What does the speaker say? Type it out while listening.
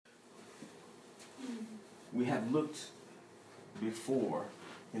We have looked before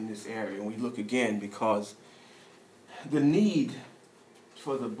in this area, and we look again because the need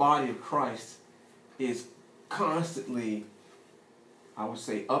for the body of Christ is constantly, I would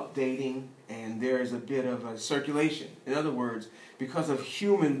say, updating, and there is a bit of a circulation. In other words, because of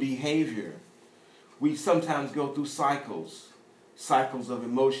human behavior, we sometimes go through cycles of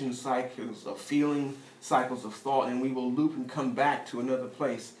emotion, cycles of feeling, cycles of thought, and we will loop and come back to another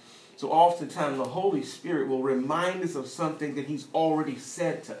place. So oftentimes the Holy Spirit will remind us of something that He's already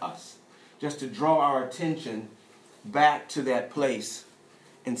said to us, just to draw our attention back to that place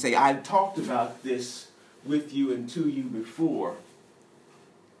and say, I talked about this with you and to you before,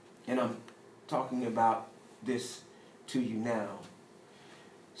 and I'm talking about this to you now.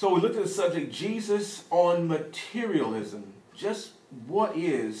 So we looked at the subject, Jesus on materialism. Just what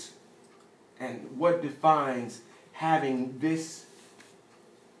is and what defines having this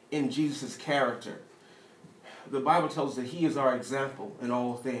in Jesus' character. The Bible tells us that He is our example in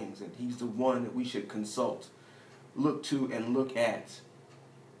all things, and He's the one that we should consult, look to, and look at.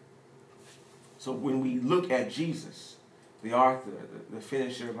 So when we look at Jesus, the author, the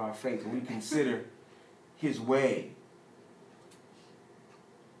finisher of our faith, and we consider His way,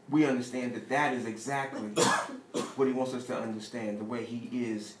 we understand that that is exactly what He wants us to understand, the way He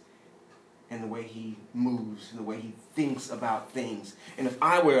is and the way He moves and the way He thinks about things. And if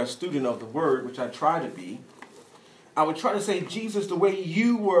I were a student of the Word, which I try to be, I would try to say, Jesus, the way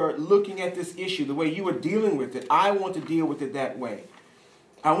you were looking at this issue, the way you were dealing with it, I want to deal with it that way.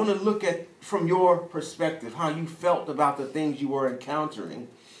 I want to look at, from your perspective, how you felt about the things you were encountering,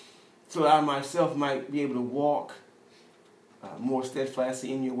 so that I myself might be able to walk more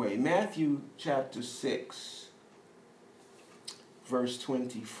steadfastly in your way. Matthew chapter 6, verse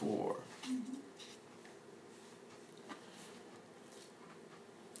 24.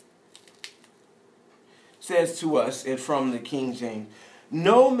 Says to us, and from the King James,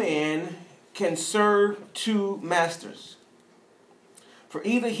 no man can serve two masters, for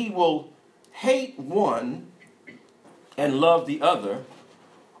either he will hate one and love the other,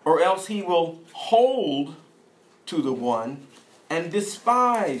 or else he will hold to the one and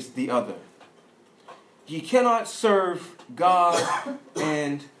despise the other. You cannot serve God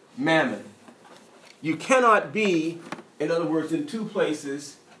and mammon. You cannot be, in other words, in two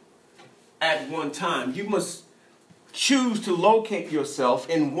places at one time. You must choose to locate yourself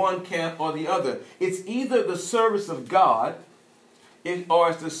in one camp or the other. It's either the service of God or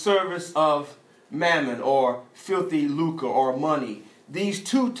it's the service of mammon or filthy lucre or money. These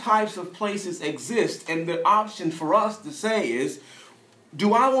two types of places exist, and the option for us to say is,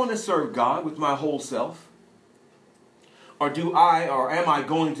 do I want to serve God with my whole self? Or am I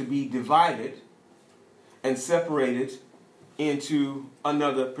going to be divided and separated into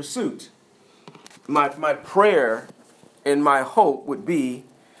another pursuit? My prayer and my hope would be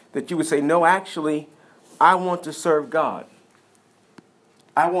that you would say, no, actually, I want to serve God.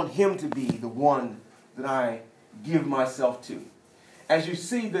 I want Him to be the one that I give myself to. As you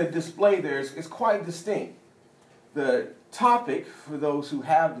see the display there, it's quite distinct. The topic, for those who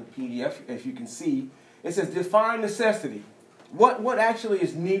have the PDF, as you can see, it says define necessity. What actually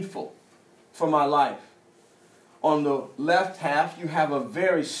is needful for my life? On the left half, you have a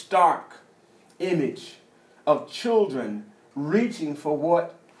very stark image of children reaching for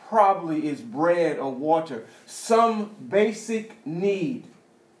what probably is bread or water, some basic need.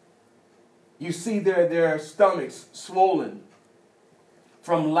 You see their stomachs swollen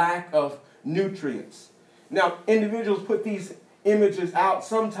from lack of nutrients. Now, individuals put these images out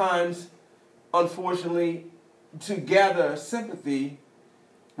sometimes, unfortunately, to gather sympathy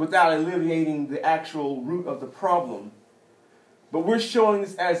without alleviating the actual root of the problem. But we're showing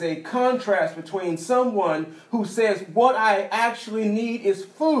this as a contrast between someone who says, what I actually need is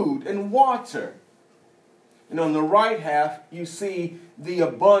food and water. And on the right half, you see the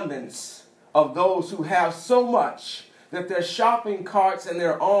abundance of those who have so much that their shopping carts and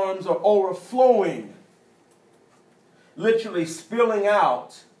their arms are overflowing, literally spilling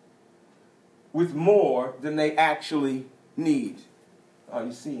out with more than they actually need. Are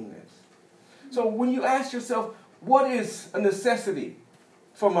you seeing this? So when you ask yourself, what is a necessity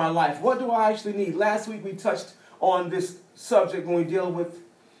for my life? What do I actually need? Last week we touched on this subject when we deal with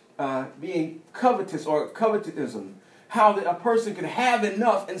being covetous or covetousism. How that a person could have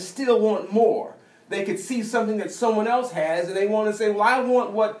enough and still want more. They could see something that someone else has and they want to say, well, I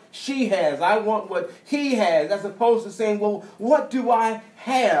want what she has. I want what he has. As opposed to saying, well, what do I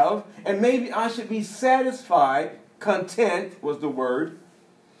have? And maybe I should be satisfied, content was the word,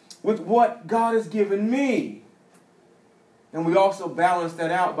 with what God has given me. And we also balance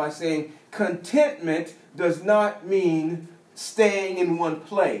that out by saying contentment does not mean staying in one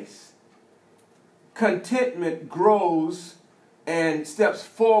place. Contentment grows and steps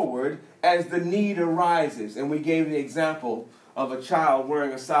forward as the need arises. And we gave the example of a child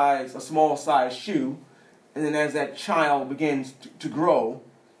wearing a small size shoe, and then as that child begins to grow,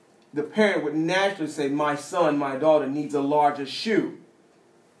 the parent would naturally say, my son, my daughter needs a larger shoe.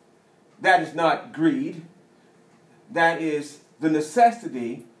 That is not greed. That is the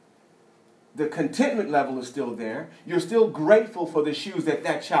necessity. The contentment level is still there. You're still grateful for the shoes that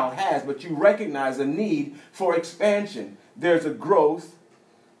that child has, but you recognize a need for expansion. There's a growth.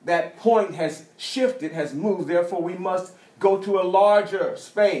 That point has shifted, has moved. Therefore, we must go to a larger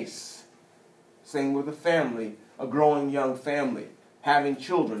space. Same with a family, a growing young family, having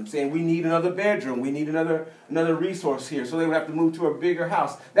children, saying we need another bedroom, we need another resource here, so they would have to move to a bigger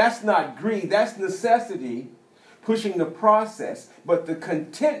house. That's not greed, that's necessity pushing the process, but the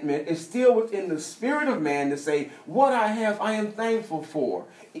contentment is still within the spirit of man to say, what I have, I am thankful for.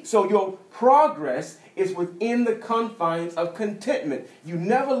 So your progress is within the confines of contentment. You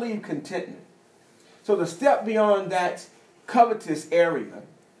never leave contentment. So the step beyond that covetous area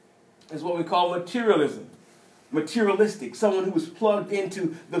is what we call materialism. Materialistic, someone who is plugged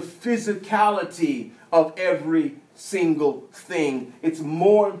into the physicality of every single thing. It's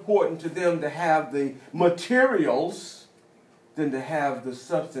more important to them to have the materials than to have the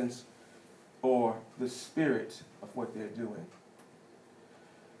substance or the spirit of what they're doing.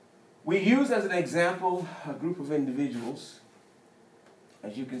 We use as an example a group of individuals,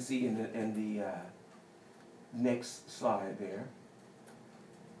 as you can see in the next slide there,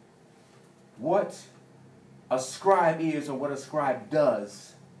 what a scribe is or what a scribe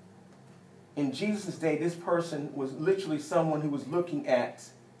does. In Jesus' day, this person was literally someone who was looking at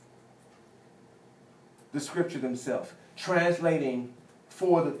the scripture themselves, translating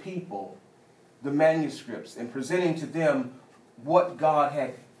for the people the manuscripts and presenting to them what God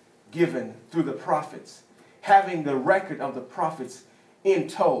had given through the prophets, having the record of the prophets in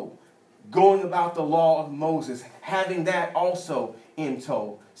tow, going about the law of Moses, having that also in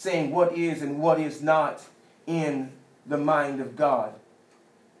tow, saying what is and what is not in the mind of God.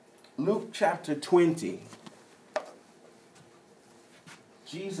 Luke chapter 20.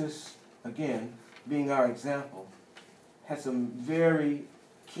 Jesus, again, being our example, had some very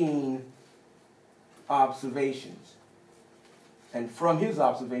keen observations. And from his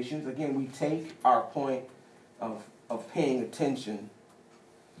observations, again, we take our point of paying attention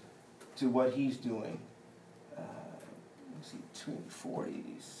to what he's doing. Let's see,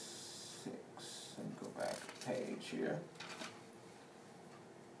 246. Let me go back a page here.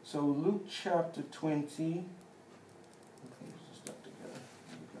 So Luke chapter 20. Okay, stuck together.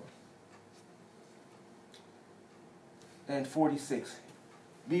 There we go. And 46.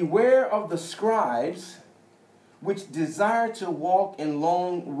 Beware of the scribes which desire to walk in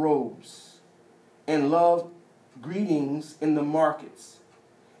long robes and love greetings in the markets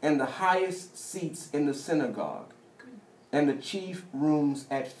and the highest seats in the synagogue and the chief rooms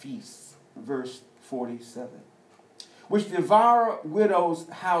at feasts. Verse 47. Which devour widows'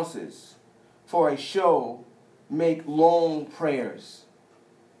 houses for a show, make long prayers.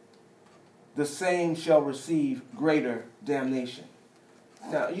 The same shall receive greater damnation.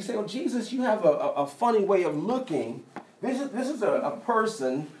 Now, you say, well, Jesus, you have a funny way of looking. This is a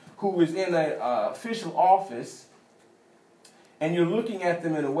person who is in an official office, and you're looking at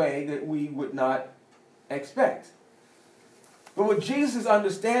them in a way that we would not expect. But what Jesus is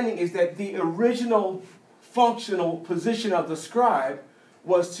understanding is that the original functional position of the scribe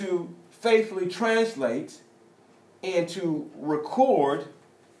was to faithfully translate and to record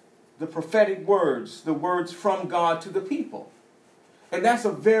the prophetic words, the words from God to the people. And that's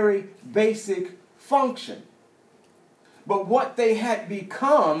a very basic function. But what they had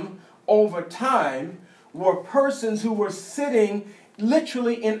become over time were persons who were sitting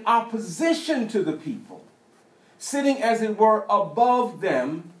literally in opposition to the people, sitting as it were above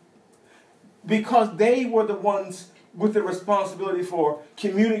them, because they were the ones with the responsibility for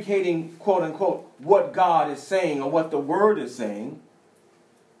communicating, quote unquote, what God is saying or what the Word is saying.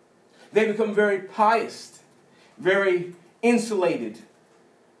 They become very pious, very insulated,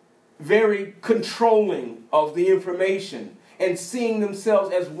 very controlling of the information, and seeing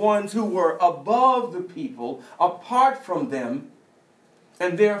themselves as ones who were above the people, apart from them,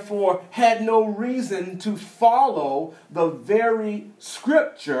 and therefore had no reason to follow the very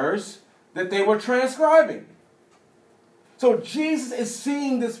scriptures that they were transcribing. So Jesus is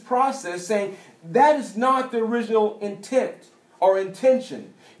seeing this process, saying that is not the original intent or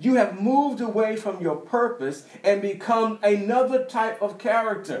intention. You have moved away from your purpose and become another type of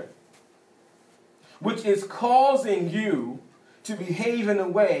character, which is causing you to behave in a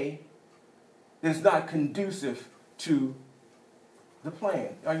way that's not conducive to the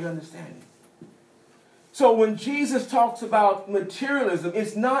plan. Are you understanding? So when Jesus talks about materialism,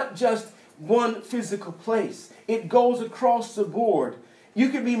 it's not just one physical place. It goes across the board. You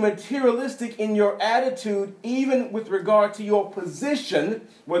can be materialistic in your attitude, even with regard to your position,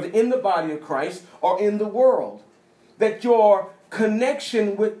 whether in the body of Christ or in the world. That your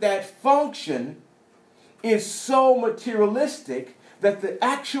connection with that function is so materialistic that the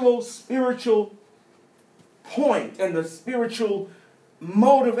actual spiritual point and the spiritual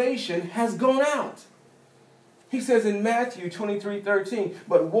motivation has gone out. He says in Matthew 23:13,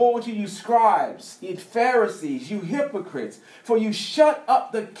 "But woe to you scribes, ye Pharisees, you hypocrites, for you shut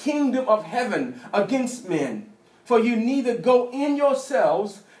up the kingdom of heaven against men. For you neither go in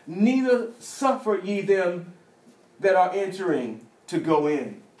yourselves, neither suffer ye them that are entering to go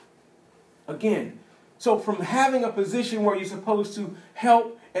in." Again, so from having a position where you're supposed to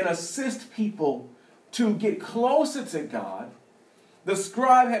help and assist people to get closer to God, the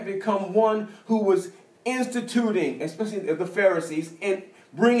scribe had become one who was instituting, especially the Pharisees, and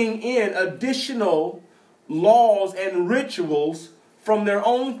bringing in additional laws and rituals from their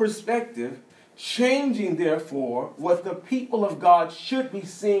own perspective, changing, therefore, what the people of God should be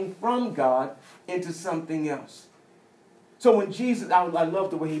seeing from God into something else. So when Jesus, I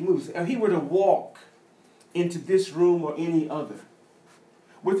love the way he moves, if he were to walk into this room or any other,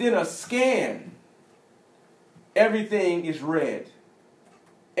 within a scan, everything is red.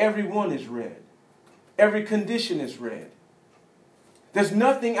 Everyone is red. Every condition is red. There's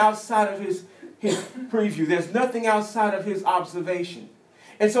nothing outside of his preview. There's nothing outside of his observation.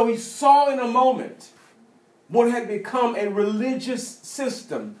 And so he saw in a moment what had become a religious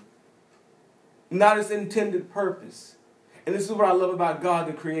system, not its intended purpose. And this is what I love about God,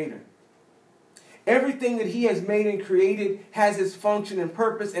 the Creator. Everything that he has made and created has its function and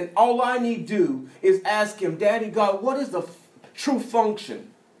purpose, and all I need to do is ask him, Daddy God, what is the true function?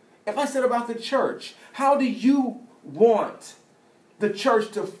 If I said about the church, how do you want the church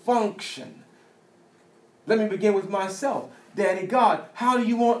to function? Let me begin with myself. Daddy God, how do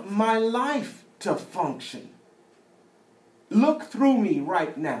you want my life to function? Look through me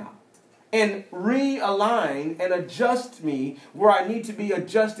right now and realign and adjust me where I need to be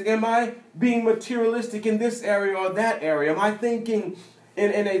adjusted. Am I being materialistic in this area or that area? Am I thinking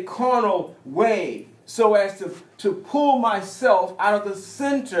in a carnal way so as to pull myself out of the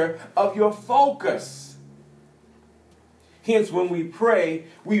center of your focus? Hence, when we pray,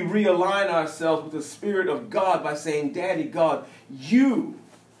 we realign ourselves with the Spirit of God by saying, Daddy God, you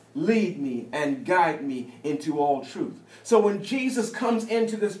lead me and guide me into all truth. So when Jesus comes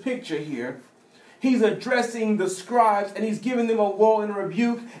into this picture here, he's addressing the scribes and he's giving them a woe and a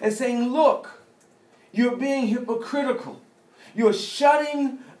rebuke and saying, look, you're being hypocritical. You're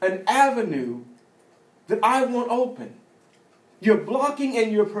shutting an avenue that I want open. You're blocking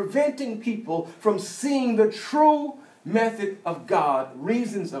and you're preventing people from seeing the true method of God,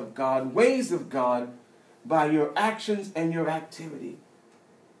 reasons of God, ways of God by your actions and your activity.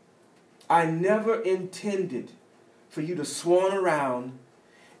 I never intended for you to swan around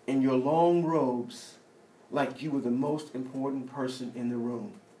in your long robes like you were the most important person in the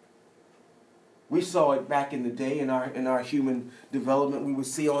room. We saw it back in the day in our human development. We would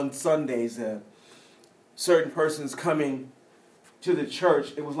see on Sundays certain persons coming to the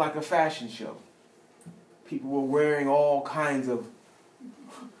church. It was like a fashion show. People were wearing all kinds of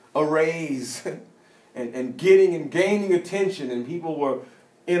arrays and getting and gaining attention, and people were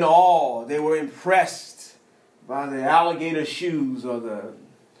in awe. They were impressed by the alligator shoes or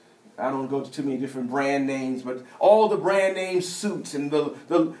I don't go to too many different brand names, but all the brand name suits and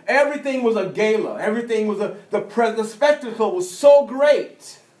the everything was a gala. Everything was the spectacle was so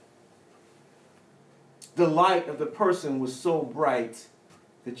great. The light of the person was so bright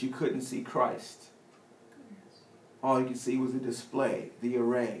that you couldn't see Christ. All you could see was the display, the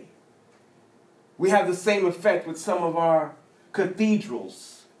array. We have the same effect with some of our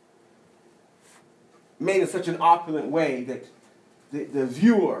cathedrals, made in such an opulent way that the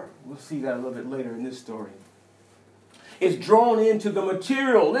viewer, we'll see that a little bit later in this story, is drawn into the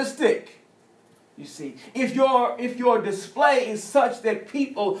materialistic. You see, if your display is such that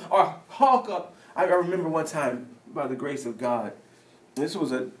people are hawk up. I remember one time, by the grace of God, this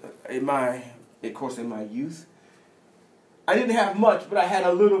was in my youth. I didn't have much, but I had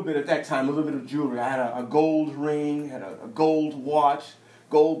a little bit at that time, a little bit of jewelry. I had a gold ring, had a gold watch,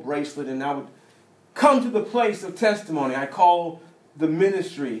 gold bracelet, and I would come to the place of testimony. I call the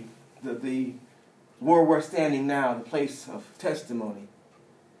ministry, where we're standing now, the place of testimony.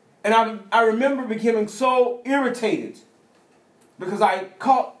 And I remember becoming so irritated because I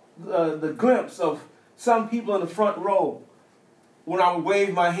caught the glimpse of some people in the front row. When I would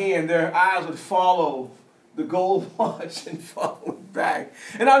wave my hand, their eyes would follow the gold watch and follow back.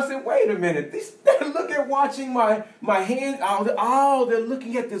 And I would say, wait a minute, they're watching my hand. Oh, they're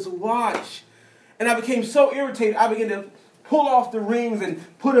looking at this watch. And I became so irritated, I began to pull off the rings and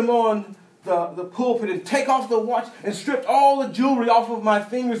put them on the pulpit and take off the watch and stripped all the jewelry off of my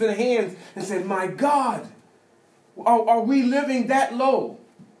fingers and hands and said, my God, are we living that low?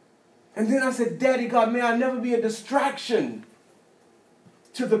 And then I said, Daddy God, may I never be a distraction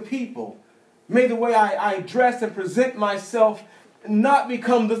to the people. May the way I dress and present myself not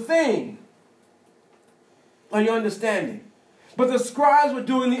become the thing. Are you understanding? But the scribes were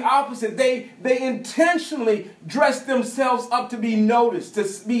doing the opposite. They intentionally dressed themselves up to be noticed,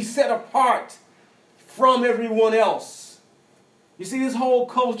 to be set apart from everyone else. You see, this whole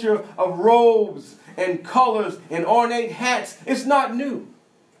culture of robes and colors and ornate hats, it's not new.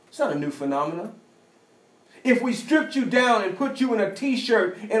 It's not a new phenomenon. If we stripped you down and put you in a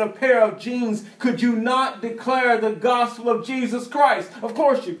t-shirt and a pair of jeans, could you not declare the gospel of Jesus Christ? Of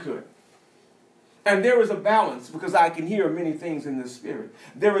course you could. And there is a balance, because I can hear many things in the Spirit.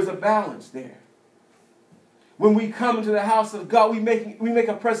 There is a balance there. When we come into the house of God, we make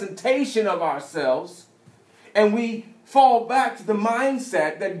a presentation of ourselves, and we fall back to the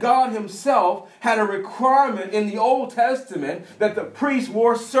mindset that God himself had a requirement in the Old Testament that the priest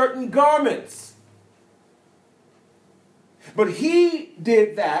wore certain garments. But he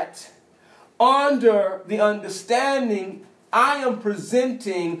did that under the understanding, I am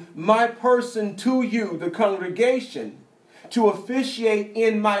presenting my person to you, the congregation, to officiate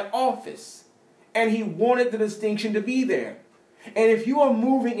in my office. And he wanted the distinction to be there. And if you are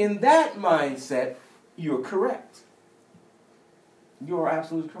moving in that mindset, you're correct. You are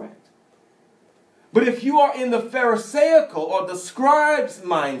absolutely correct. But if you are in the Pharisaical or the scribe's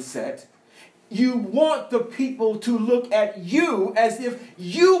mindset, you want the people to look at you as if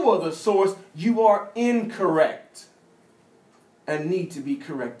you were the source. You are incorrect and need to be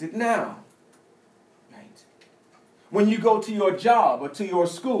corrected now. Right? When you go to your job or to your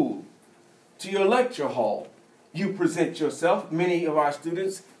school, to your lecture hall, you present yourself. Many of our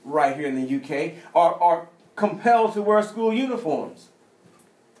students right here in the UK are compelled to wear school uniforms.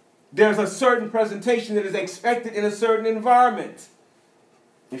 There's a certain presentation that is expected in a certain environment.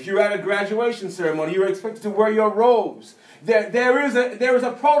 If you're at a graduation ceremony, you're expected to wear your robes. There is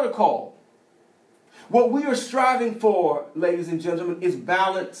a protocol. What we are striving for, ladies and gentlemen, is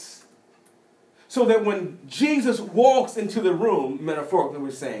balance. So that when Jesus walks into the room, metaphorically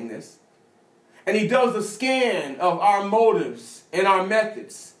we're saying this, and he does the scan of our motives and our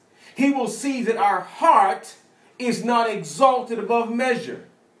methods, he will see that our heart is not exalted above measure.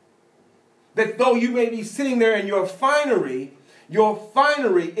 That though you may be sitting there in your finery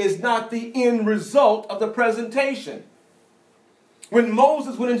is not the end result of the presentation. When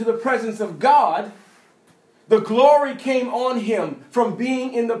Moses went into the presence of God, the glory came on him from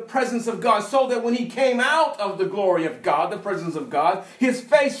being in the presence of God, so that when he came out of the glory of God, the presence of God, his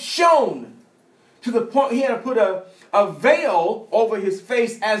face shone to the point he had to put a veil over his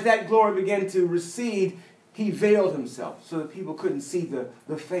face. As that glory began to recede, he veiled himself so that people couldn't see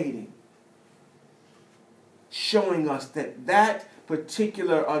the fading. Showing us that that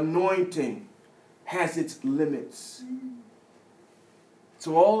particular anointing has its limits.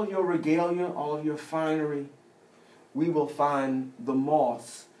 So all of your regalia, all of your finery, we will find the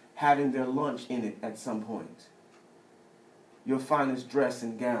moths having their lunch in it at some point. Your finest dress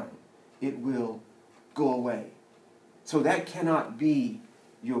and gown, it will go away. So that cannot be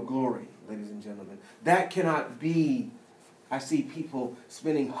your glory, ladies and gentlemen. That cannot be. I see people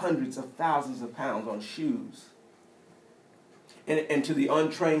spending hundreds of thousands of pounds on shoes. And to the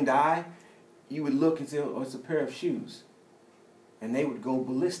untrained eye, you would look and say, oh, it's a pair of shoes. And they would go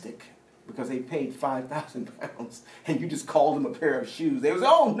ballistic because they paid 5,000 pounds. And you just called them a pair of shoes. They would say,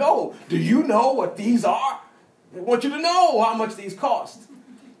 oh, no, do you know what these are? They want you to know how much these cost.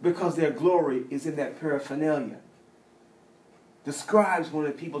 Because their glory is in that paraphernalia. The scribes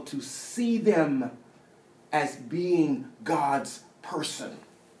wanted people to see them as being God's person.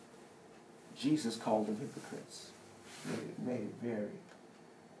 Jesus called them hypocrites. Made it very,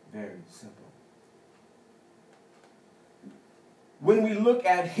 very simple. When we look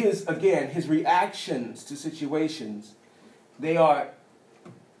at his reactions to situations, they are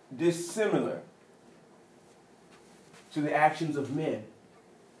dissimilar to the actions of men.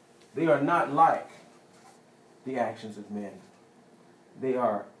 They are not like the actions of men. they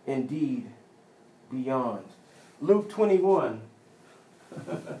are indeed beyond. Luke 21.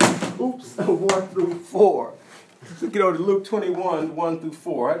 Oops, 1 through 4. So get over to Luke 21, 1 through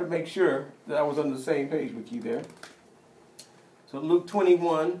 4. I had to make sure that I was on the same page with you there. So Luke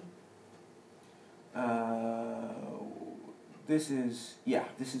 21. This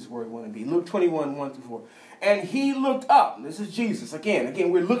is where we want to be. Luke 21, 1 through 4. And he looked up. This is Jesus.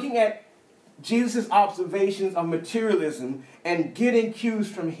 Again, we're looking at Jesus' observations of materialism and getting cues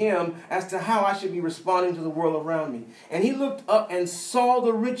from him as to how I should be responding to the world around me. And he looked up and saw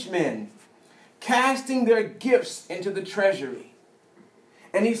the rich men casting their gifts into the treasury.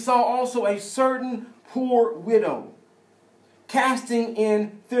 And he saw also a certain poor widow casting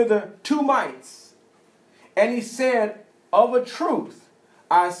in thither 2 mites. And he said, of a truth,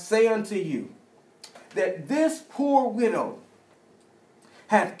 I say unto you, that this poor widow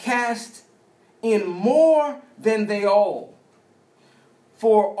hath cast in more than they all.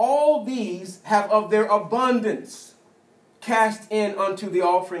 For all these have of their abundance cast in unto the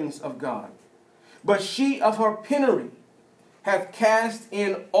offerings of God. But she of her penury hath cast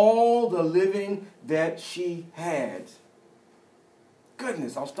in all the living that she had.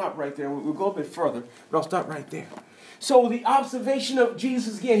 Goodness, I'll stop right there. We'll go a bit further, but I'll stop right there. So the observation of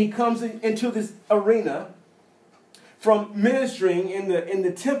Jesus, again, he comes into this arena from ministering in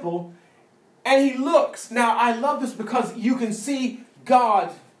the temple, and he looks. Now, I love this because you can see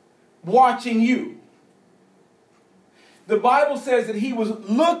God watching you. The Bible says that he was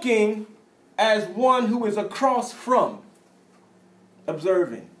looking as one who is across from,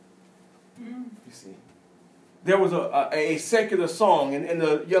 observing. You see. There was a secular song, and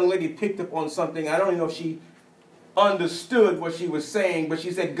the young lady picked up on something. I don't even know if she understood what she was saying, but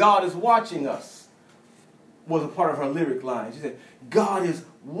she said, God is watching us, was a part of her lyric line. She said, God is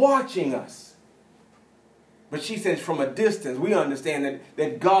watching us. But she says from a distance, we understand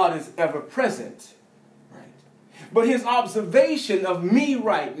that God is ever present. Right? But his observation of me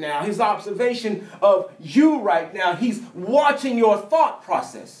right now, his observation of you right now, he's watching your thought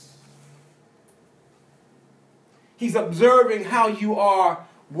process. He's observing how you are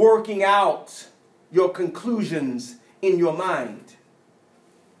working out your conclusions in your mind.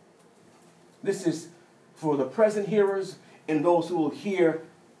 This is for the present hearers and those who will hear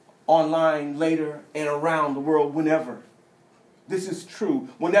online later and around the world whenever. This is true.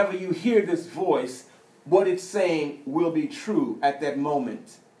 Whenever you hear this voice, what it's saying will be true at that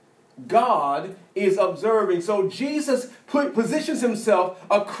moment. God is observing. So Jesus positions himself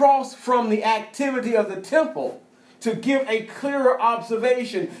across from the activity of the temple to give a clearer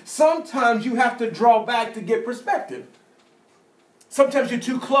observation. Sometimes you have to draw back to get perspective. Sometimes you're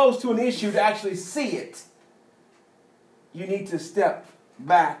too close to an issue to actually see it. You need to step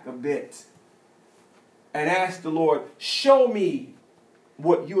back a bit and ask the Lord, show me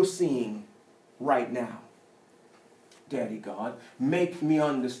what you're seeing right now. Daddy God, make me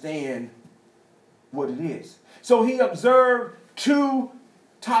understand what it is. So he observed 2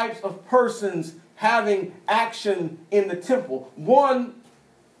 types of persons having action in the temple. One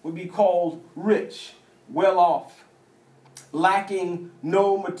would be called rich, well off, lacking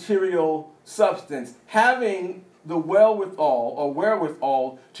no material substance, having the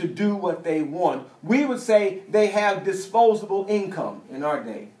wherewithal to do what they want. We would say they have disposable income in our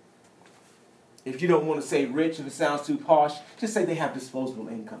day. If you don't want to say rich, if it sounds too posh, just say they have disposable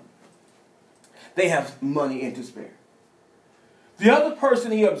income. They have money and to spare. The other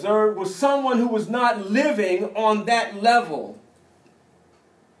person he observed was someone who was not living on that level.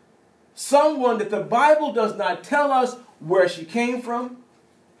 Someone that the Bible does not tell us where she came from,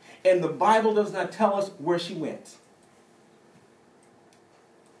 and the Bible does not tell us where she went.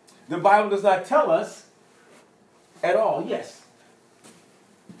 The Bible does not tell us at all, yes,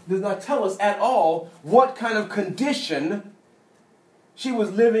 does not tell us at all what kind of condition she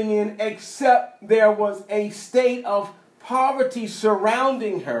was living in, except there was a state of poverty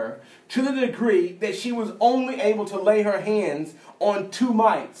surrounding her to the degree that she was only able to lay her hands on 2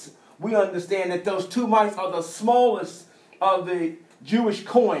 mites. We understand that those 2 mites are the smallest of the Jewish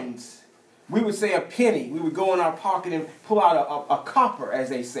coins. We would say a penny. We would go in our pocket and pull out a copper, as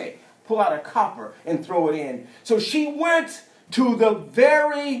they say. Pull out a copper and throw it in. So she went to the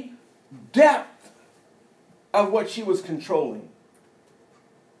very depth of what she was controlling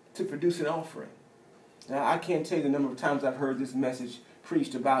to produce an offering. Now, I can't tell you the number of times I've heard this message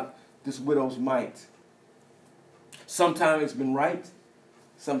preached about this widow's mite. Sometimes it's been right,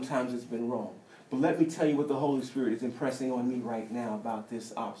 sometimes it's been wrong. But let me tell you what the Holy Spirit is impressing on me right now about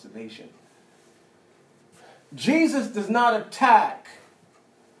this observation. Jesus does not attack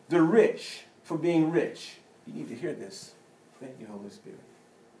the rich for being rich. You need to hear this. Thank you, Holy Spirit.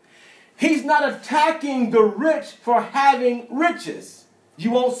 He's not attacking the rich for having riches. You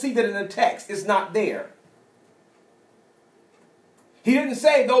won't see that in the text. It's not there. He didn't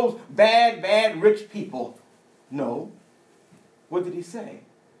say those bad rich people. No. What did he say?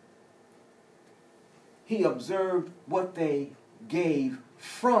 He observed what they gave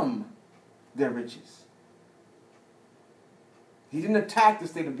from their riches. He didn't attack the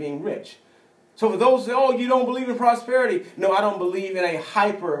state of being rich. So for those who say, oh, you don't believe in prosperity. No, I don't believe in a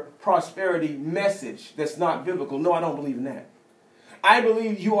hyper-prosperity message that's not biblical. No, I don't believe in that. I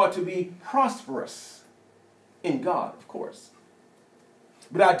believe you ought to be prosperous in God, of course.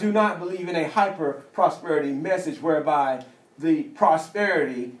 But I do not believe in a hyper-prosperity message whereby the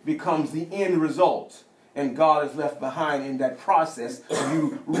prosperity becomes the end result and God is left behind in that process of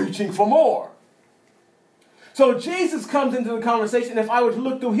you reaching for more. So Jesus comes into the conversation. If I were to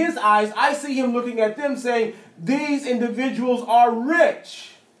look through his eyes, I see him looking at them saying, these individuals are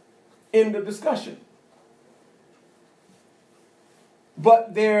rich in the discussion.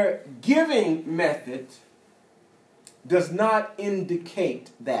 But their giving method does not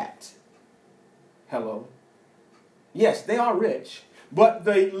indicate that. Hello? Yes, they are rich, but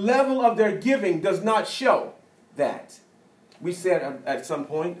the level of their giving does not show that. We said at some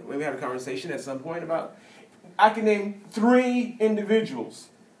point, we had a conversation at some point about, I can name 3 individuals.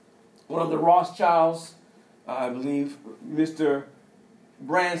 One of the Rothschilds, I believe, Mr.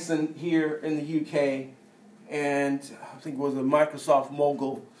 Branson here in the UK, and I think it was a Microsoft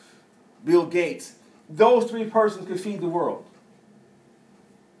mogul, Bill Gates. Those 3 persons could feed the world.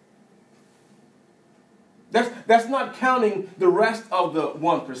 That's not counting the rest of the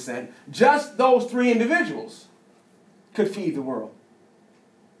 1%. Just those 3 individuals could feed the world.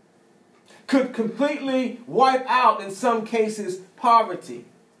 Could completely wipe out, in some cases, poverty.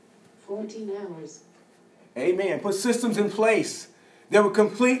 14 hours. Amen. Put systems in place that would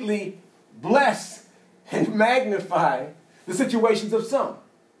completely bless and magnify the situations of some.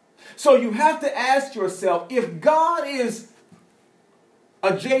 So you have to ask yourself, if God is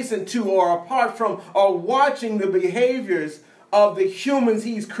adjacent to or apart from or watching the behaviors of the humans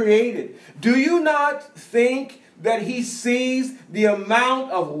he's created, do you not think that he sees the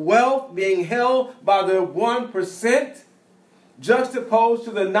amount of wealth being held by the 1% juxtaposed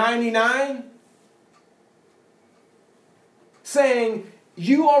to the 99? Saying,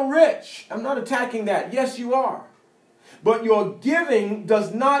 you are rich. I'm not attacking that. Yes, you are. But your giving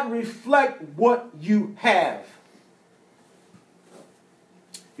does not reflect what you have.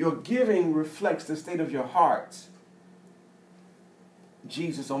 Your giving reflects the state of your heart.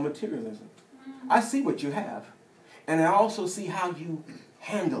 Jesus on materialism. I see what you have. And I also see how you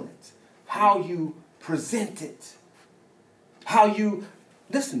handle it, how you present it, how you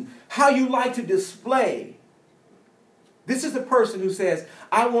like to display. This is the person who says,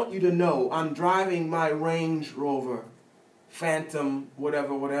 I want you to know I'm driving my Range Rover, Phantom,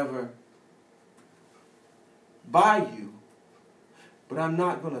 whatever, by you, but I'm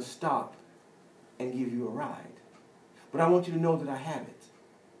not going to stop and give you a ride. But I want you to know that I have it.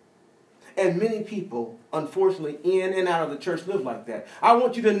 And many people, unfortunately, in and out of the church live like that. I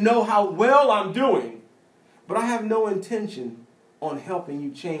want you to know how well I'm doing, but I have no intention on helping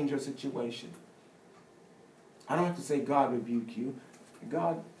you change your situation. I don't have to say God rebuke you.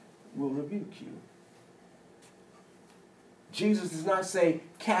 God will rebuke you. Jesus does not say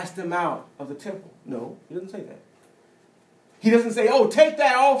cast them out of the temple. No, he doesn't say that. He doesn't say, oh, take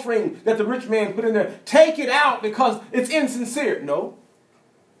that offering that the rich man put in there. Take it out because it's insincere. No.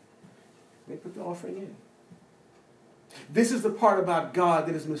 They put the offering in. This is the part about God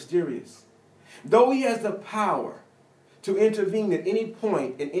that is mysterious. Though he has the power to intervene at any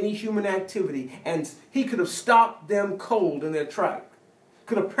point in any human activity, and he could have stopped them cold in their track,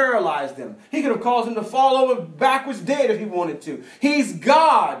 could have paralyzed them. He could have caused them to fall over backwards dead if he wanted to. He's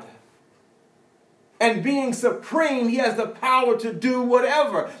God. And being supreme, he has the power to do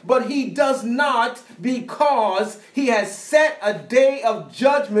whatever. But he does not, because he has set a day of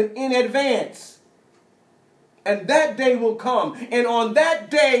judgment in advance. And that day will come. And on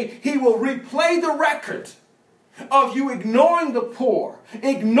that day, he will replay the record of you ignoring the poor,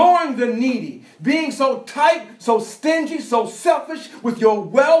 ignoring the needy, being so tight, so stingy, so selfish with your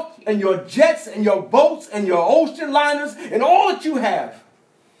wealth and your jets and your boats and your ocean liners and all that you have.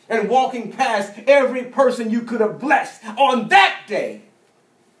 And walking past every person you could have blessed on that day.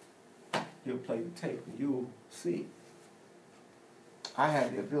 You'll play the tape and you'll see. I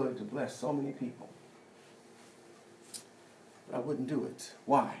had the ability to bless so many people. But I wouldn't do it.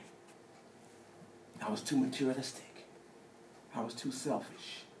 Why? I was too materialistic. I was too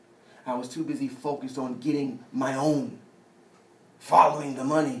selfish. I was too busy focused on getting my own. following the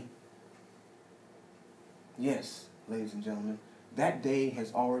money. Yes, ladies and gentlemen, that day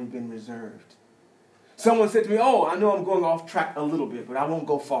has already been reserved. Someone said to me, oh, I know I'm going off track a little bit, but I won't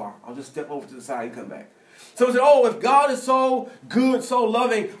go far. I'll just step over to the side and come back. Someone said, oh, if God is so good, so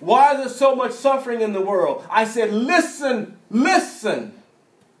loving, why is there so much suffering in the world? I said, listen, listen.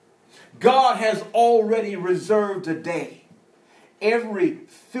 God has already reserved a day. Every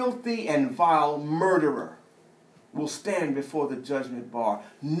filthy and vile murderer will stand before the judgment bar.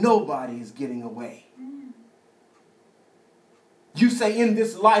 Nobody is getting away. You say, in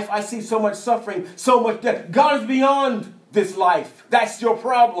this life, I see so much suffering, so much death. God is beyond this life. That's your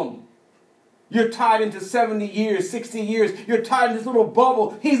problem. You're tied into 70 years, 60 years. You're tied in this little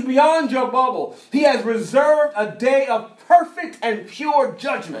bubble. He's beyond your bubble. He has reserved a day of perfect and pure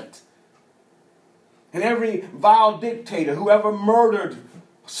judgment. And every vile dictator, whoever murdered,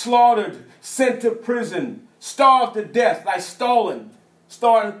 slaughtered, sent to prison, starved to death like Stalin,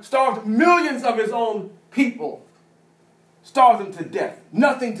 starved millions of his own people, starved them to death,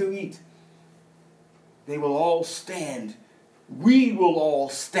 nothing to eat. They will all stand. We will all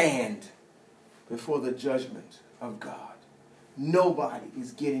stand before the judgment of God. Nobody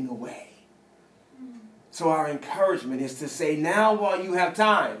is getting away. So our encouragement is to say, now while you have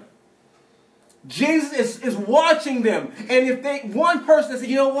time, Jesus is watching them. And if one person says,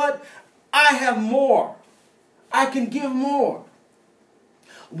 you know what? I have more. I can give more.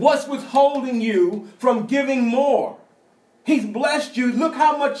 What's withholding you from giving more? He's blessed you. Look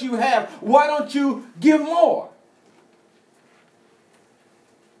how much you have. Why don't you give more?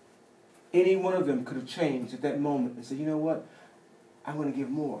 Any one of them could have changed at that moment and said, you know what? I'm going to give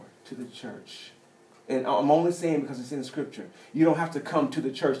more to the church. And I'm only saying because it's in Scripture. You don't have to come to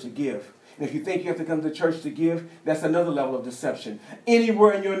the church to give. And if you think you have to come to the church to give, that's another level of deception.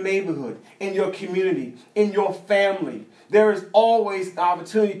 Anywhere in your neighborhood, in your community, in your family, there is always the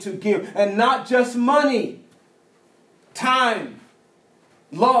opportunity to give. And not just money. Time,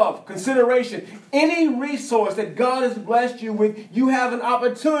 love, consideration. Any resource that God has blessed you with, you have an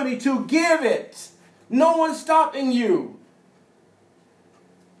opportunity to give it. No one's stopping you.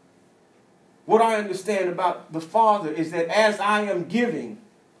 What I understand about the Father is that as I am giving,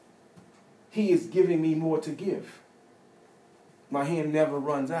 He is giving me more to give. My hand never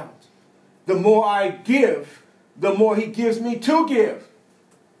runs out. The more I give, the more He gives me to give.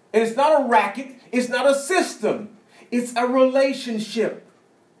 And it's not a racket. It's not a system. It's a relationship.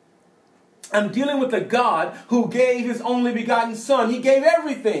 I'm dealing with a God who gave His only begotten Son. He gave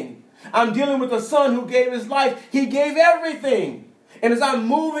everything. I'm dealing with a Son who gave His life. He gave everything. And as I'm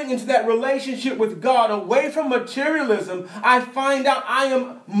moving into that relationship with God, away from materialism, I find out I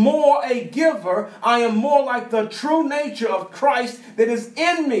am more a giver. I am more like the true nature of Christ that is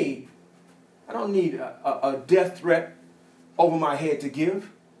in me. I don't need a death threat over my head to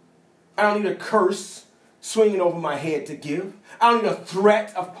give. I don't need a curse swinging over my head to give. I don't need a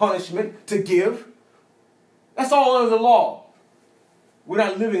threat of punishment to give. That's all under the law. We're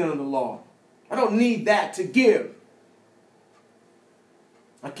not living under the law. I don't need that to give.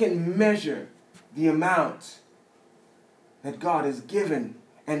 I can't measure the amount that God has given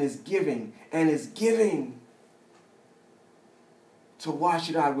and is giving and is giving. So why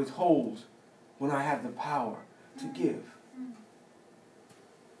should I withhold when I have the power to give?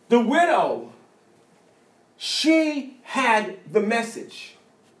 The widow, she had the message.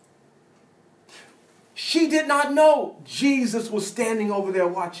 She did not know Jesus was standing over there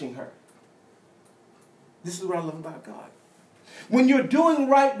watching her. This is what I love about God. When you're doing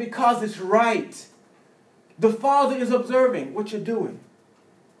right because it's right, the Father is observing what you're doing.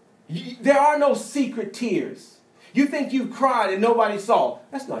 There are no secret tears. You think you've cried and nobody saw.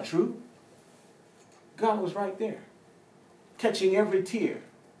 That's not true. God was right there, catching every tear.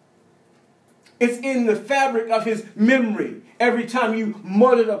 It's in the fabric of His memory. Every time you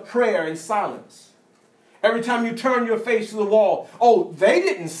muttered a prayer in silence. Every time you turn your face to the wall. Oh, they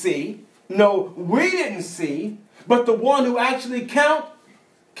didn't see. No, we didn't see. But the one who actually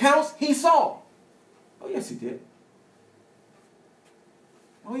counts, He saw. Oh, yes, He did.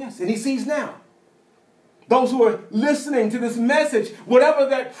 Oh, yes, and He sees now. Those who are listening to this message, whatever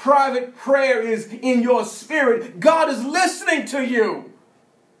that private prayer is in your spirit, God is listening to you.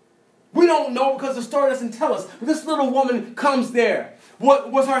 We don't know because the story doesn't tell us. But this little woman comes there.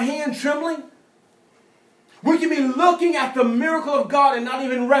 What, was her hand trembling? We can be looking at the miracle of God and not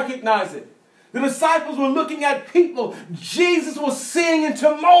even recognize it. The disciples were looking at people. Jesus was seeing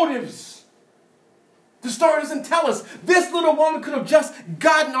into motives. The story doesn't tell us. This little woman could have just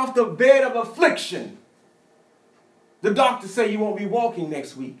gotten off the bed of affliction. The doctors say you won't be walking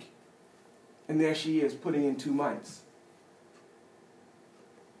next week. And there she is putting in 2 months.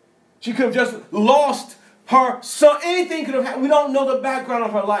 She could have just lost her son. Anything could have happened. We don't know the background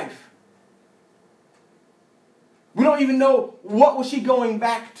of her life. We don't even know what was she going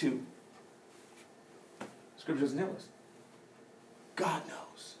back to. Scripture doesn't tell us. God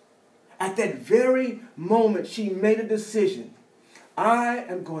knows. At that very moment, she made a decision. I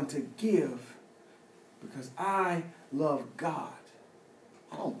am going to give because I love God.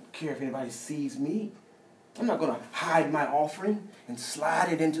 I don't care if anybody sees me. I'm not going to hide my offering and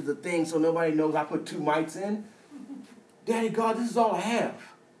slide it into the thing so nobody knows I put 2 mites in. Daddy God, this is all I have.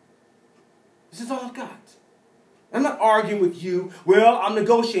 This is all I've got. I'm not arguing with you. Well, I'm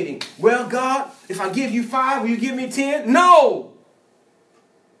negotiating. Well, God, if I give you 5, will you give me 10? No.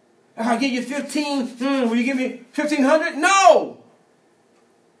 If I give you 15, will you give me 1,500? No.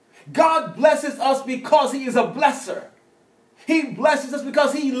 God blesses us because he is a blesser. He blesses us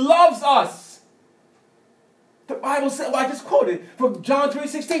because he loves us. The Bible said, well, I just quoted from John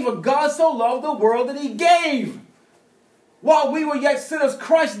 3:16, for God so loved the world that he gave. While we were yet sinners,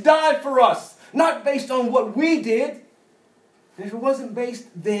 Christ died for us. Not based on what we did. And if it wasn't based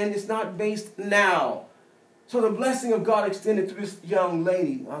then, it's not based now. So the blessing of God extended to this young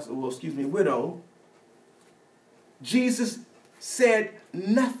lady, widow. Jesus said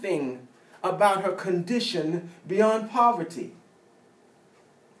nothing about her condition beyond poverty.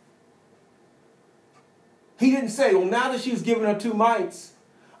 He didn't say, well, now that she's given her 2 mites,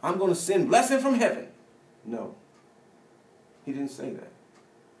 I'm going to send blessing from heaven. No. He didn't say that.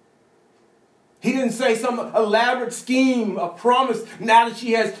 He didn't say some elaborate scheme, a promise, now that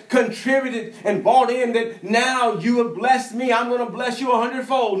she has contributed and bought in, that now you have blessed me, I'm going to bless you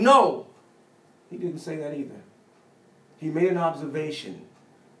 100-fold. No. He didn't say that either. He made an observation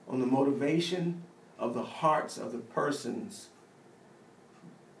on the motivation of the hearts of the persons.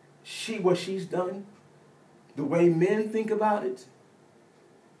 What she's done, the way men think about it.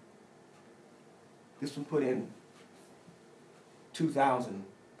 This one put in 2,000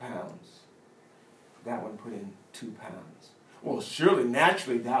 pounds. That one put in 2 pounds. Well, surely,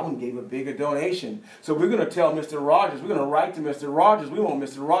 naturally, that one gave a bigger donation. So we're going to tell Mr. Rogers, we're going to write to Mr. Rogers. We want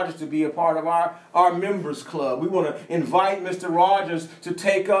Mr. Rogers to be a part of our members club. We want to invite Mr. Rogers to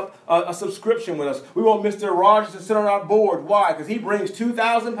take up a subscription with us. We want Mr. Rogers to sit on our board. Why? Because he brings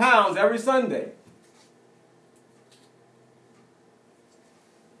 2,000 pounds every Sunday.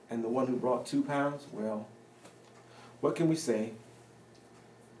 And the one who brought 2 pounds, well, what can we say?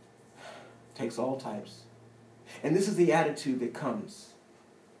 Takes all types. And this is the attitude that comes,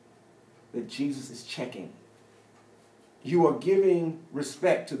 that Jesus is checking. You are giving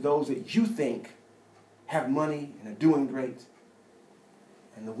respect to those that you think have money and are doing great.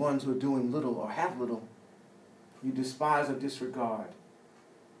 And the ones who are doing little or have little, you despise or disregard.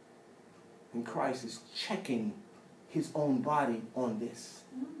 And Christ is checking his own body on this.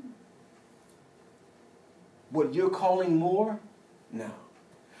 What you're calling more? No.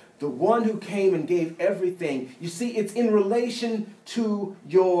 The one who came and gave everything. You see, it's in relation to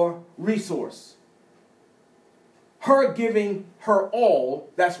your resource. Her giving her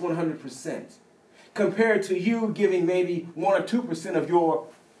all, that's 100%. Compared to you giving maybe 1 or 2% of your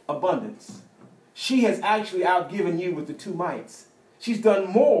abundance. She has actually outgiven you with the 2 mites. She's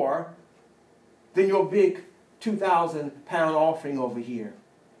done more than your big 2,000 pound offering over here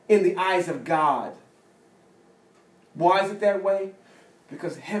in the eyes of God. Why is it that way?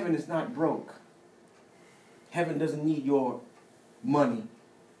 Because heaven is not broke. Heaven doesn't need your money.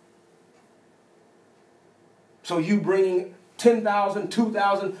 So you bringing 10,000,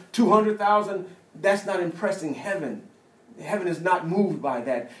 2,000, 200,000, that's not impressing heaven. Heaven is not moved by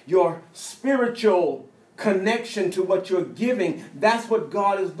that. Your spiritual connection to what you're giving, that's what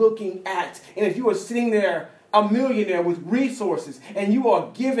God is looking at. And if you are sitting there, a millionaire with resources, and you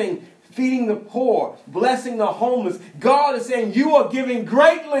are giving, feeding the poor, blessing the homeless, God is saying you are giving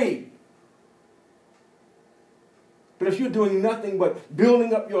greatly. But if you're doing nothing but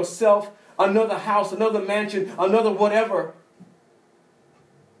building up yourself, another house, another mansion, another whatever,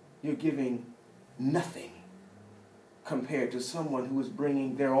 you're giving nothing compared to someone who is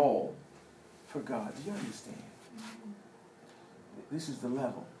bringing their all for God. Do you understand? This is the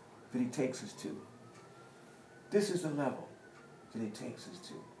level that he takes us to. This is the level that he takes us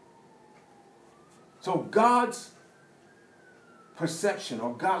to. So God's perception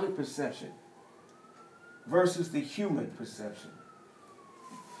or godly perception versus the human perception.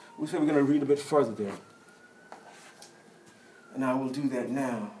 We said we're going to read a bit further there. And I will do that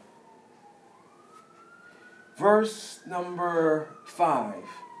now. Verse number 5.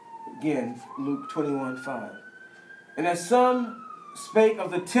 Again, Luke 21:5. And as some spake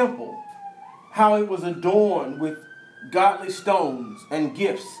of the temple, how it was adorned with godly stones and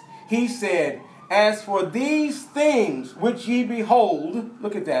gifts, he said, as for these things which ye behold,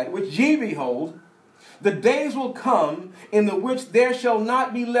 look at that, which ye behold, the days will come in the which there shall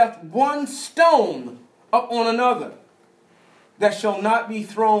not be left one stone upon another that shall not be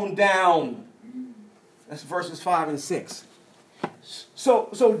thrown down. That's verses 5 and 6.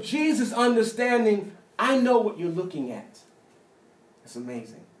 So Jesus understanding, I know what you're looking at. That's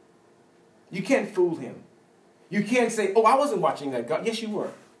amazing. You can't fool him. You can't say, oh, I wasn't watching that, God. Yes, you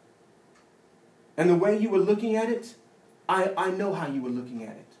were. And the way you were looking at it, I know how you were looking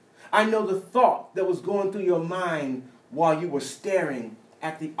at it. I know the thought that was going through your mind while you were staring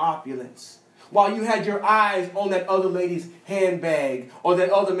at the opulence. While you had your eyes on that other lady's handbag or that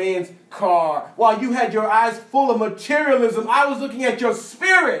other man's car. While you had your eyes full of materialism, I was looking at your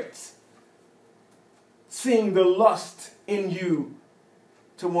spirit. Seeing the lust in you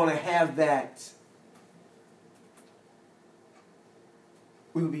to want to have that.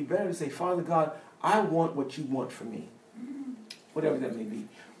 We would be better to say, Father God, I want what you want for me. Whatever that may be.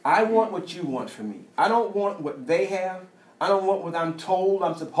 I want what you want for me. I don't want what they have. I don't want what I'm told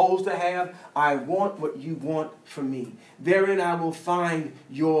I'm supposed to have. I want what you want for me. Therein I will find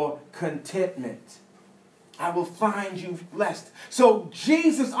your contentment. I will find you blessed. So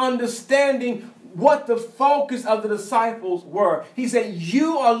Jesus understanding what the focus of the disciples were. He said,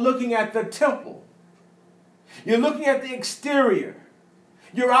 you are looking at the temple. You're looking at the exterior.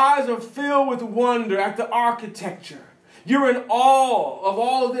 Your eyes are filled with wonder at the architecture. You're in awe of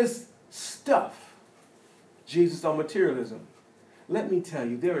all of this stuff. Jesus on materialism. Let me tell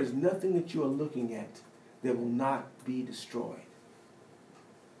you, there is nothing that you are looking at that will not be destroyed.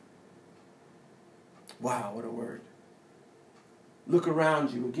 Wow, what a word. Look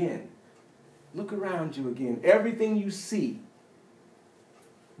around you again. Look around you again. Everything you see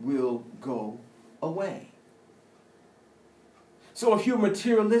will go away. So if you're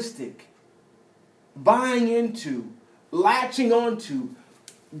materialistic, buying into, latching onto,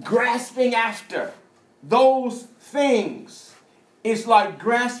 grasping after those things, it's like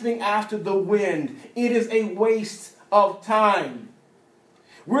grasping after the wind. It is a waste of time.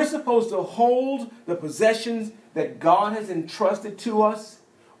 We're supposed to hold the possessions that God has entrusted to us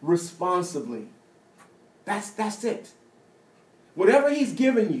responsibly. That's it. Whatever he's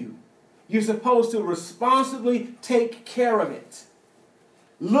given you, you're supposed to responsibly take care of it.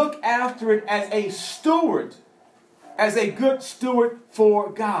 Look after it as a steward, as a good steward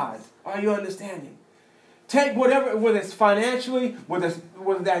for God. Are you understanding? Take whatever, whether it's financially, whether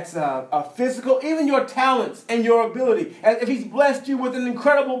that's physical, even your talents and your ability. And if he's blessed you with an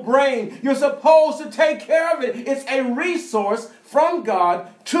incredible brain, you're supposed to take care of it. It's a resource from God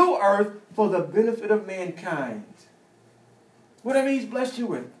to earth for the benefit of mankind. Whatever he's blessed you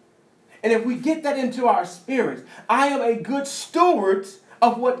with. And if we get that into our spirits, I am a good steward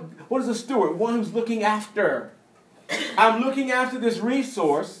of what is a steward? One who's looking after. I'm looking after this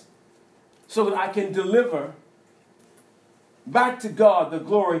resource so that I can deliver back to God the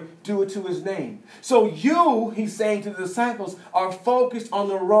glory due to his name. So you, he's saying to the disciples, are focused on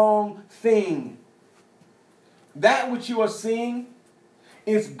the wrong thing. That which you are seeing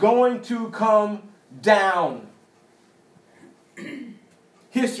is going to come down.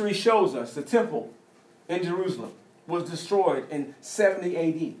 History shows us the temple in Jerusalem was destroyed in 70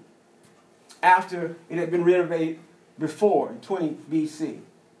 AD after it had been renovated before in 20 BC.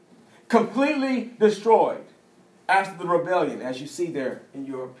 Completely destroyed after the rebellion, as you see there in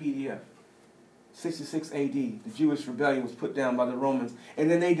your PDF. 66 AD, the Jewish rebellion was put down by the Romans.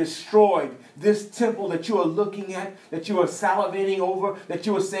 And then they destroyed this temple that you are looking at, that you are salivating over, that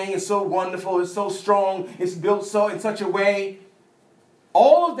you are saying is so wonderful, it's so strong, it's built so in such a way.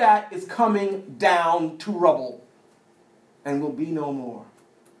 All of that is coming down to rubble and will be no more.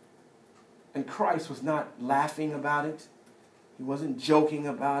 And Christ was not laughing about it. He wasn't joking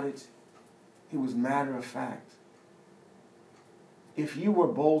about it. He was matter of fact. If you were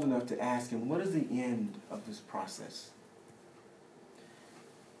bold enough to ask him, what is the end of this process?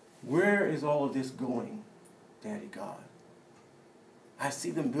 Where is all of this going, Daddy God? I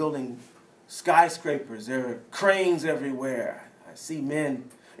see them building skyscrapers. There are cranes everywhere. I see men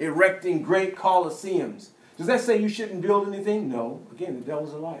erecting great coliseums. Does that say you shouldn't build anything? No. Again, the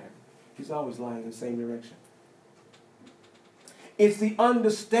devil's a liar. He's always lying in the same direction. It's the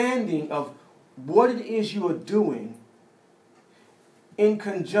understanding of what it is you are doing in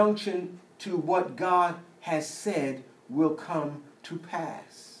conjunction to what God has said will come to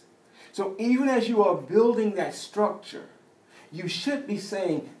pass. So even as you are building that structure, you should be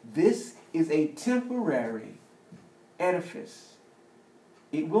saying, this is a temporary edifice.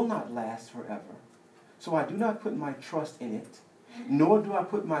 It will not last forever. So I do not put my trust in it. nor do I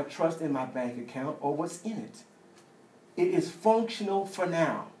put my trust in my bank account or what's in it. It is functional for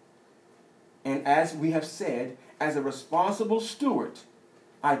now. And as we have said, as a responsible steward,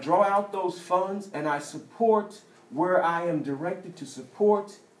 I draw out those funds and I support where I am directed to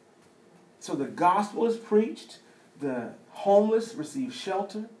support. So the gospel is preached, the homeless receive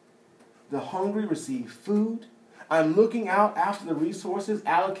shelter, the hungry receive food. I'm looking out after the resources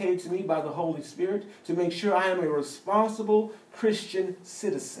allocated to me by the Holy Spirit to make sure I am a responsible Christian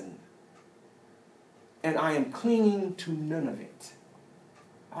citizen. And I am clinging to none of it.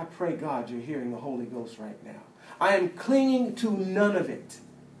 I pray, God, you're hearing the Holy Ghost right now. I am clinging to none of it.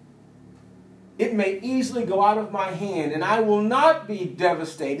 It may easily go out of my hand, and I will not be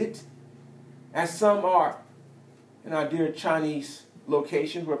devastated, as some are in our dear Chinese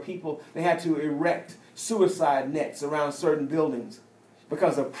locations where people, they had to erect suicide nets around certain buildings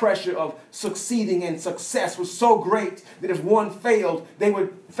because the pressure of succeeding and success was so great that if one failed, they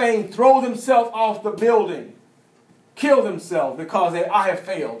would fain throw themselves off the building, kill themselves because I have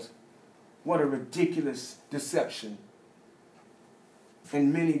failed. What a ridiculous deception.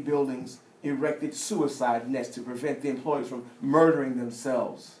 In many buildings, erected suicide nets to prevent the employees from murdering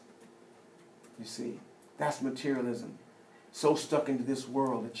themselves. You see, that's materialism. So stuck into this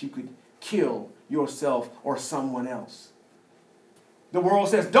world that you could kill yourself or someone else. The world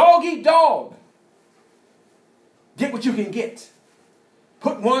says, dog eat dog. Get what you can get.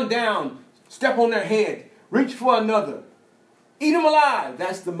 Put one down, step on their head, reach for another. Eat them alive.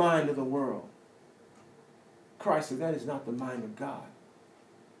 That's the mind of the world. Christ said that is not the mind of God.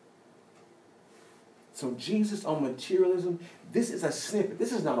 So Jesus on materialism, this is a snippet.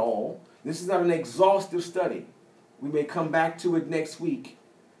 This is not all. This is not an exhaustive study. We may come back to it next week.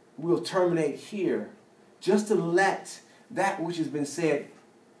 We'll terminate here just to let that which has been said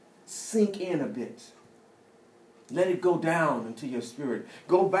sink in a bit. Let it go down into your spirit.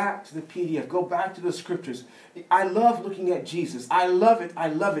 Go back to the PDF. Go back to the scriptures. I love looking at Jesus. I love it. I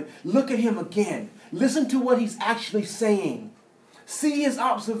love it. Look at him again. Listen to what he's actually saying. See his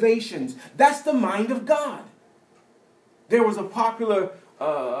observations. That's the mind of God. There was a popular,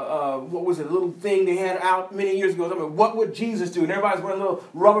 a little thing they had out many years ago. I mean, what would Jesus do? And everybody's wearing a little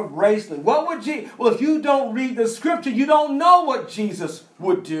rubber bracelet. What would Jesus? Well, if you don't read the scripture, you don't know what Jesus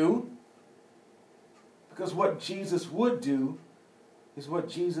would do. Because what Jesus would do is what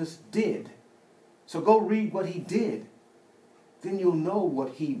Jesus did. So go read what he did. Then you'll know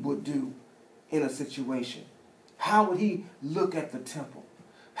what he would do in a situation. How would he look at the temple?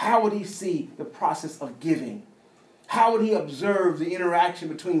 How would he see the process of giving? How would he observe the interaction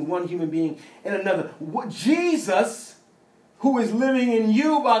between one human being and another? What Jesus, who is living in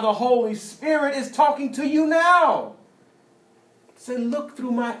you by the Holy Spirit, is talking to you now. Say, look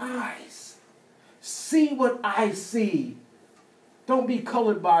through my eyes. See what I see. Don't be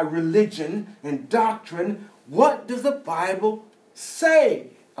colored by religion and doctrine. What does the Bible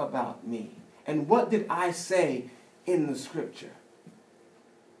say about me? And what did I say in the scripture?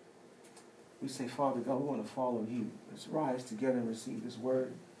 We say, Father God, we want to follow you. Let's rise together and receive this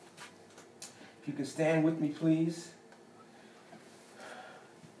word. If you could stand with me, please.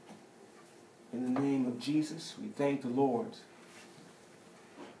 In the name of Jesus, we thank the Lord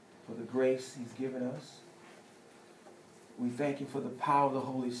for the grace he's given us. We thank you for the power of the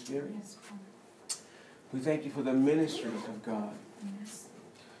Holy Spirit. We thank you for the ministry of God. Yes.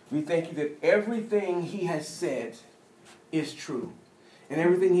 We thank you that everything he has said is true. And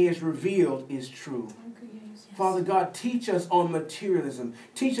everything he has revealed is true. Yes. Father God, teach us on materialism.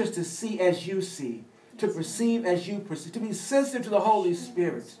 Teach us to see as you see. To perceive as you perceive. To be sensitive to the Holy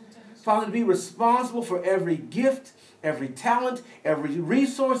Spirit. Father, to be responsible for every gift, every talent, every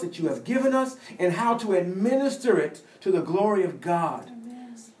resource that you have given us, and how to administer it to the glory of God.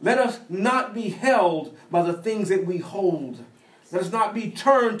 Let us not be held by the things that we hold. Let us not be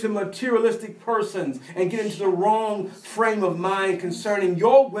turned to materialistic persons and get into the wrong frame of mind concerning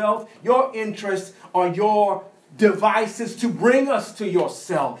your wealth, your interests, or your devices to bring us to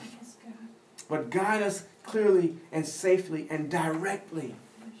yourself. But guide us clearly and safely and directly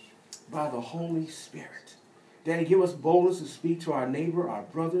by the Holy Spirit. Daddy, give us boldness to speak to our neighbor, our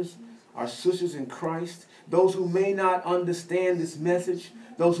brothers, our sisters in Christ, those who may not understand this message,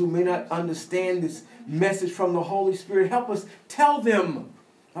 those who may not understand this message from the Holy Spirit. Help us tell them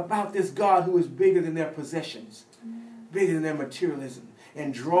about this God who is bigger than their possessions, bigger than their materialism,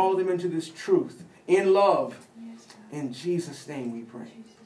 and draw them into this truth in love. In Jesus' name we pray.